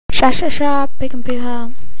Tja, PKP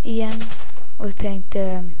här igen och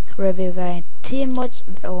tänkte reviewa en teammods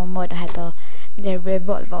och modden heter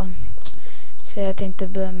Revolver. Så jag tänkte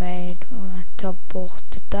börja med att ta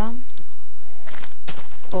bort detta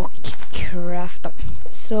och crafta.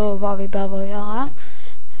 Så vad vi behöver göra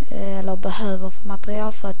eller behöver för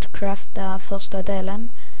material för att crafta första delen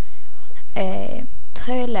är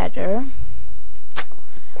 3 ladder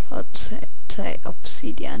och 3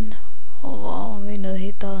 obsidian. Och om vi nu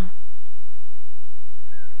hittar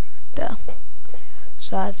där,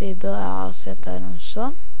 så att vi börjar sätta dem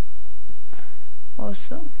så och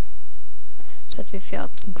så att vi får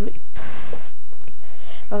ett grip.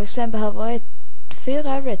 Vad vi sen behöver är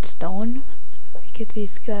 4 redstone, vilket vi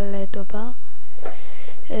ska leta upp här,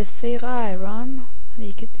 4 iron,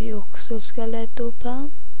 vilket vi också ska leta upp här,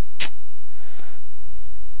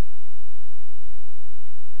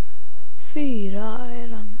 4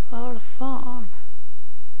 iron, vad fan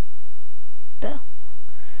där,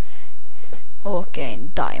 och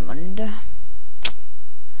en diamond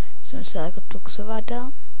som säkert också var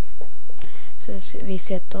där. Så vi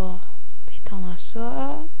sätter bitarna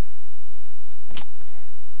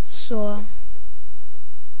så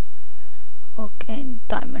och en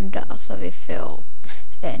diamond där, så vi får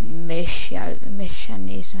en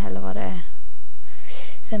mekanism eller vad det är.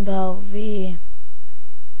 Sen behöver vi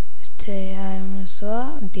till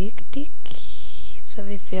så dick så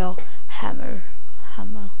vi får hammer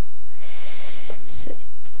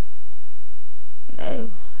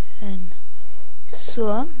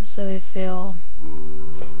så vi får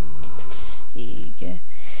stig.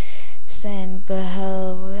 Sen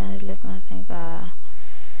behöver jag lite mer tänka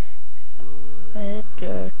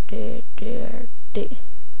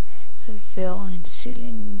så vi får en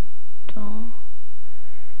cylinder,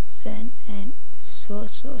 sen en så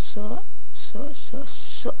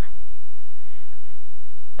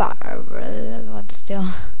barrel, vad det står.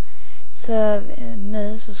 Så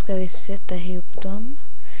nu så ska vi sätta ihop dem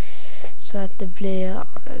så att det blir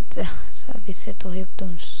så att vi sätter ihop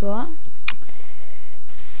dem så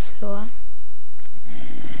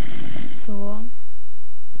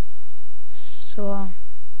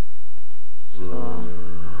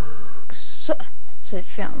vi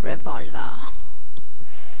får en revolver.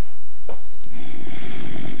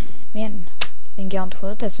 Men den går inte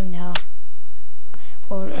skjuta som ni har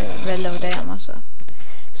och reloadera massa.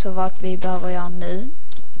 Så vad vi behöver göra nu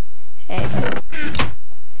är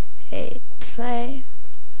 3.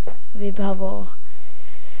 Vi behöver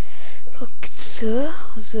och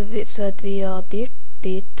så att vi gör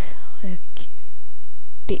dit och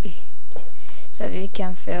det. Så vi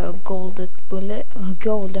kan få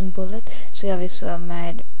golden bullet. Så gör vi så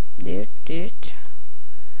med det.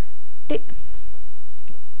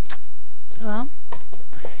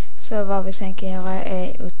 Så vad vi sen kan göra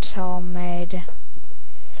är att ta med,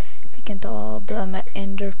 vi kan börja med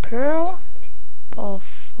ender pearl, bara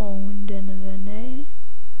från den är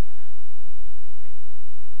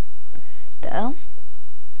där.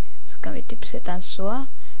 Så kan vi typ sätta en så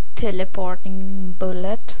teleporting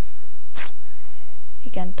bullet. Vi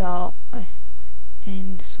kan ta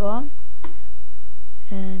en så,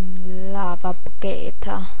 en lava bucket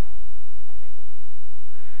här.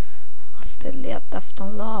 Leta efter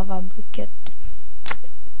en lava bucket.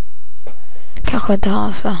 Kanske inte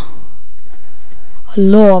har så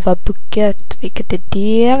lava bucket, vilket är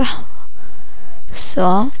där.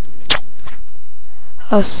 Så.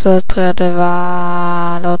 Och så tror jag det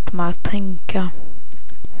var, låt mig tänka.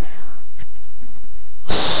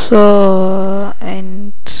 Så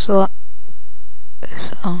en så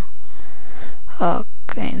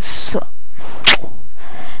och en så.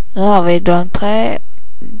 Nu har vi de 3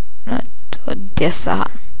 och dessa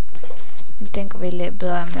här. Nu tänker vi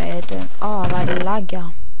börja med vad det laggar.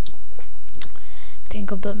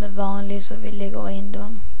 Tänker börja med vanlig, så vi lägger in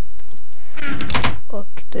dem.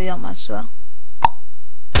 Och då gör man så.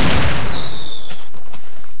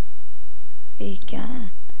 Vi kan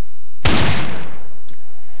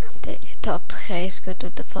det tar 3 skott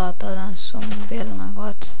ut för att den som bilderna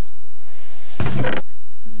gått.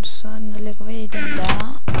 Så nu lägger vi den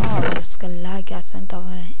där. Det ska laggas, inte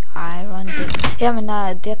av iron. Jag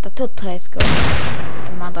menar, detta tar 3 skott.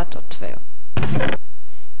 De andra tar 2.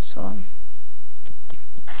 Så.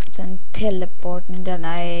 Sen teleporten, den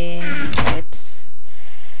är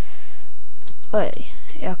oj,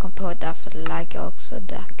 jag kom på därför det laggar också.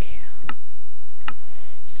 Dack.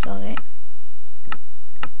 Sorry.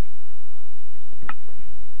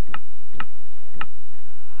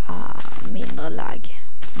 Mindre lag.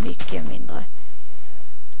 Mycket mindre.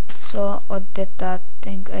 Så, och detta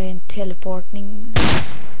är en teleportning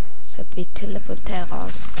så att vi teleporterar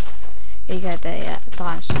oss vilket är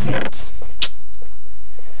transfett.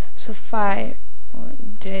 Så fire,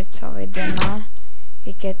 det tar vi denna,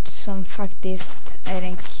 vilket som faktiskt är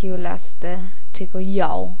den coolaste, tycker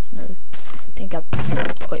jag nu. Tänka,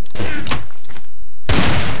 oj,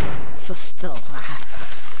 förstöra.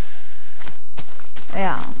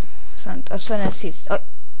 Ja, sånt. Och så den sista, oj.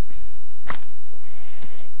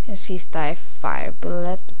 Den sista är fire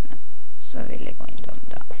bullet, så vi lägger in dem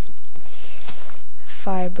där.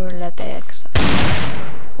 Fire bullet är exakt.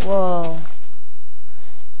 Wow.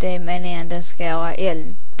 Det är meningen den ska göra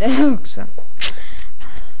eld också.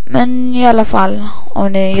 Men i alla fall,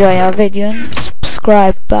 om ni gör videon,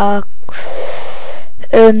 subscribe,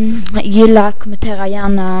 gilla, kommentera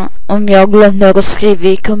gärna. Om jag glömt något, skriv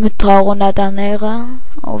i kommentarerna där nere.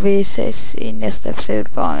 Och vi ses i nästa episod.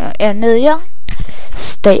 Vad jag ännu gör.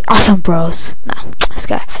 Stay awesome bros. Nej, jag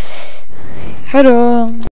ska. Hejdå.